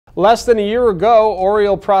Less than a year ago,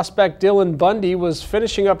 Oriole prospect Dylan Bundy was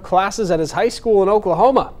finishing up classes at his high school in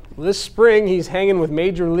Oklahoma. This spring, he's hanging with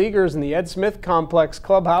major leaguers in the Ed Smith Complex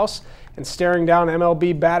clubhouse and staring down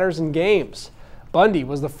MLB batters and games. Bundy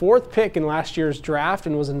was the 4th pick in last year's draft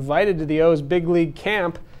and was invited to the O's big league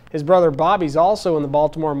camp. His brother Bobby's also in the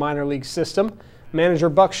Baltimore minor league system. Manager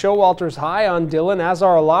Buck Showalter's high on Dylan, as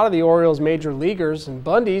are a lot of the Orioles major leaguers, and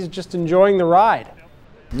Bundy's just enjoying the ride.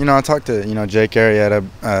 You know, I talked to, Jake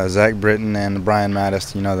Arrieta, Zach Britton, and Brian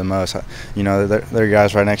Mattis, the most. They're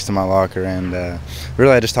guys right next to my locker, and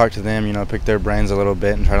really I just talked to them, pick their brains a little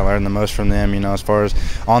bit and try to learn the most from them, as far as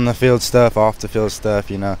on the field stuff, off the field stuff,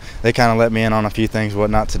 they kind of let me in on a few things, what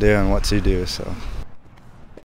not to do and what to do, so.